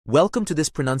Welcome to this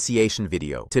pronunciation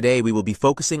video. Today we will be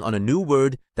focusing on a new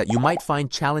word that you might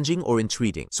find challenging or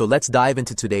intriguing. So let's dive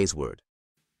into today's word.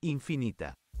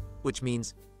 Infinita, which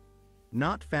means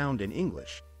not found in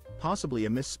English, possibly a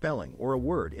misspelling or a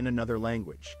word in another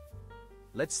language.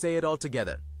 let's say it all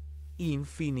together.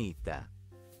 Infinita.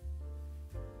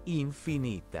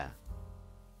 Infinita.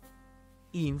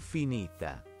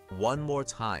 Infinita. One more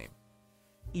time.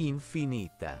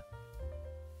 Infinita.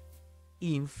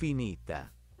 Infinita.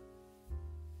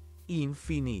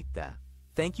 Infinita.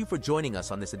 Thank you for joining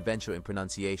us on this adventure in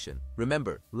pronunciation.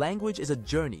 Remember, language is a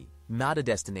journey, not a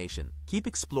destination. Keep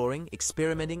exploring,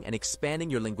 experimenting, and expanding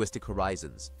your linguistic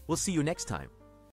horizons. We'll see you next time.